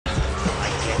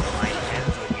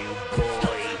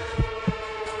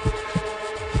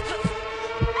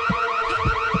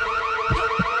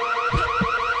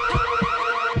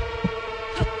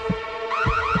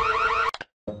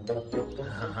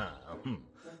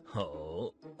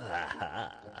Oh,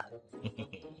 aha.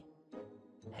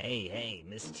 Hey, hey,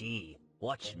 Miss T,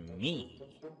 watch me.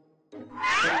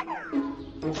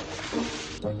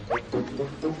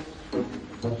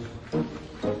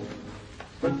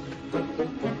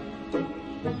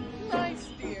 Nice,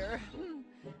 dear.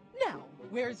 Now,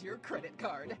 where's your credit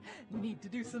card? Need to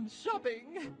do some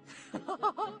shopping.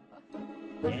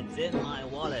 It's in my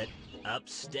wallet,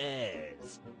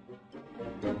 upstairs.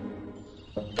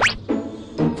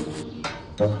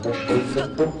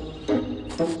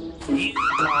 You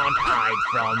can't hide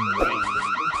from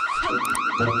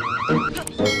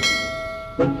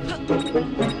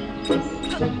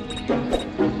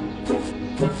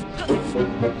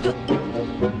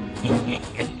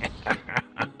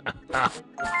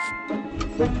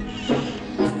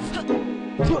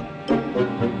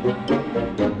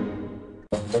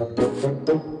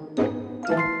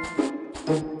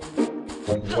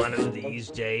One of these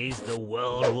days, the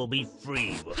world will be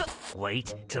free.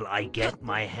 Wait till I get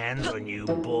my hands on you,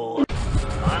 boy.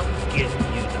 I'll give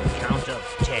you the count of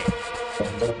 10.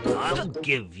 I'll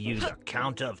give you the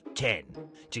count of 10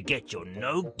 to get your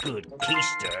no-good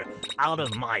keister out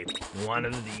of my... One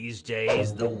of these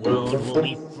days, the world will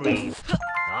be free.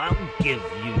 I'll give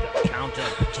you the count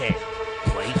of 10.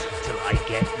 Wait till I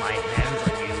get my hands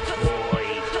on you, boy.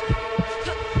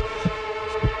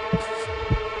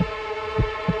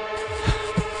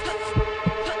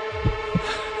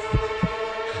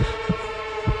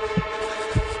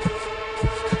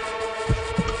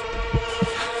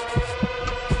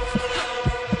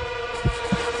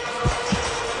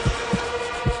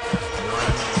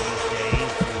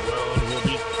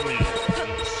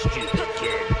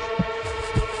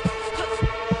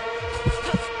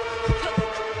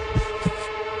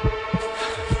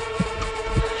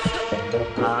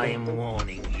 I'm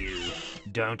warning you,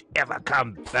 don't ever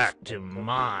come back to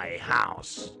my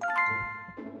house.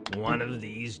 One of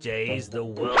these days, the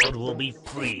world will be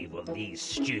free of these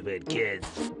stupid kids.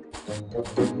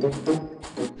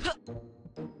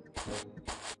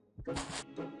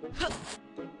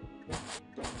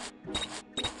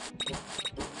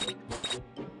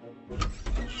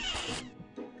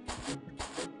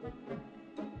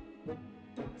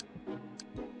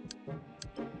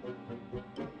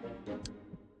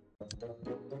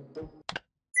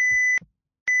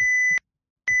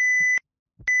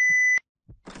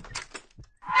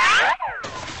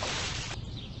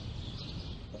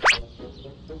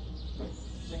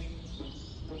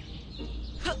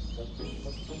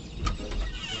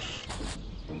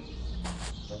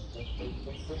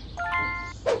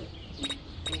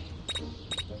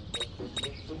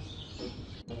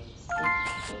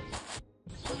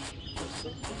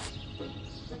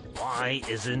 Why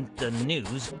isn't the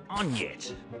news on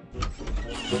yet?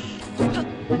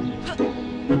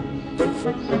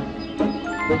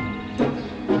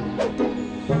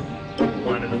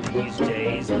 One of these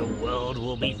days, the world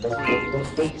will be free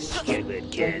of these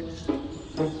stupid kids.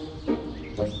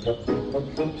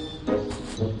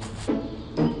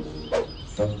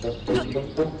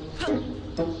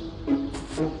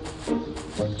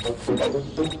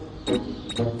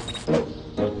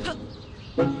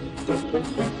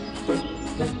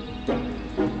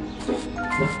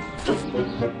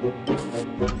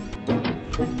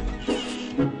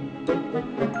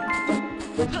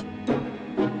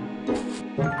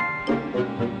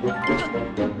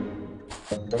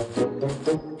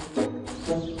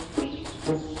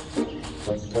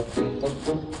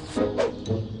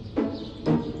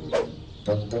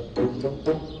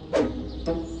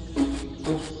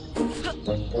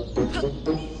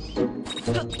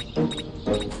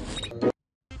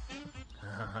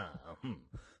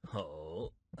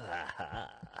 Oh, aha.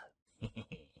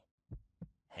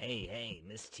 Hey, hey,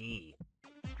 Miss T.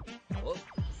 Oh,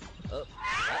 oh,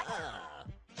 ah.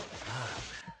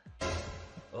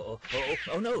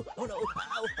 Oh no, oh no,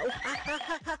 ow, oh,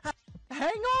 Hang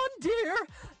on, dear.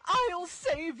 I'll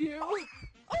save you.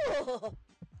 Oh.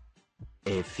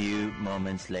 A few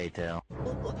moments later. No,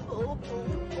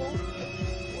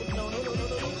 no, no, no,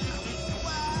 no.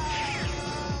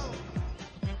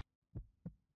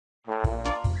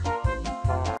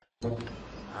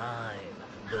 I'm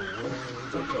the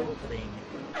world's golfing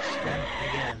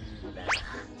champion.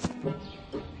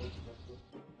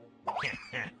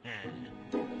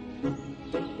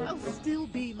 I'll still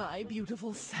be my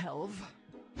beautiful self.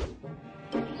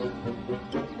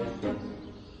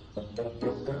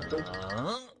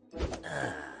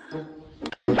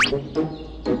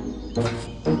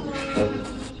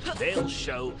 They'll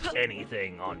show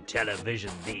anything on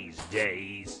television these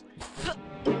days.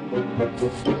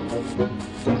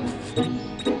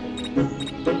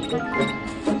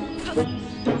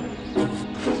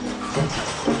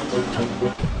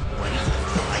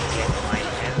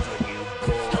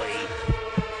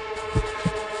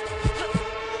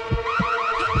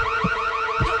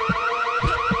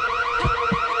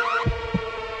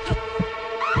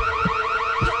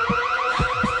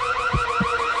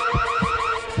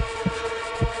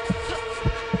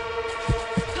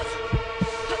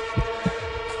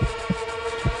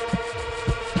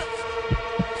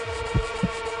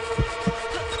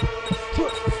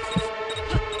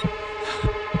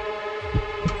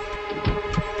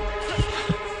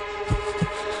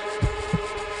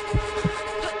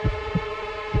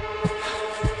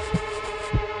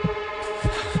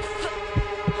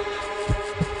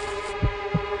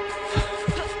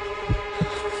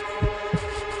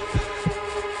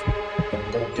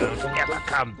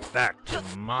 come back to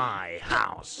my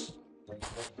house.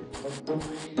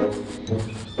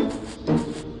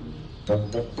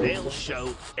 They'll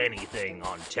show anything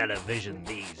on television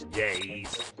these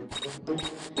days.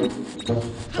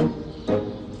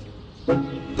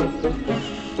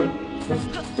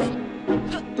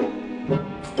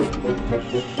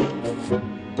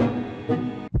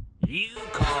 You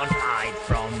can't hide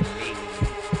from me.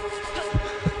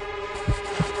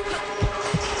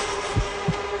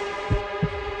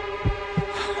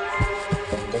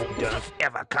 Don't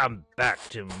ever come back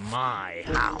to my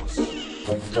house.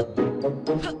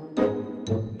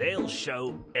 They'll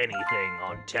show anything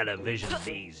on television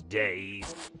these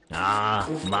days. Ah,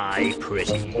 my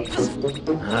pretties.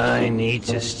 I need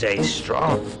to stay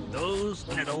strong. Those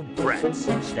little brats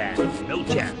stand no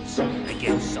chance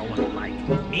against someone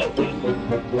like me.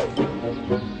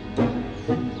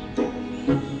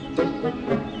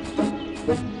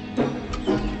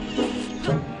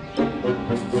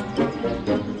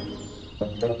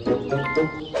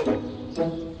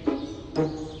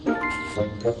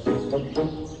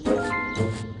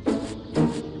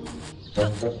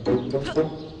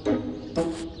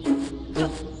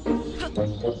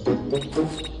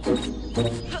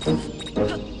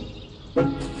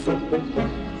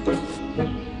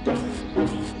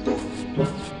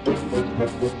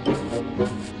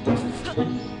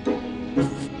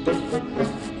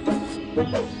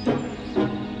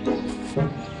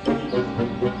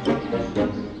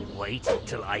 Wait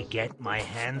till I get my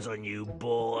hands on you,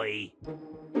 boy.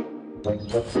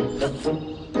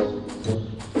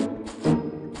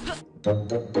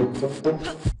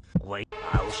 Wait,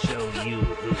 I'll show you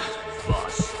who's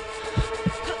boss.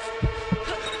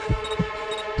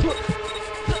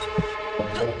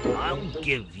 I'll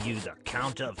give you the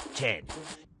count of 10.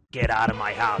 Get out of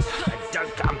my house and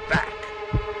don't come back.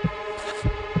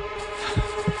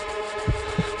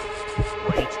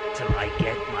 Wait till I get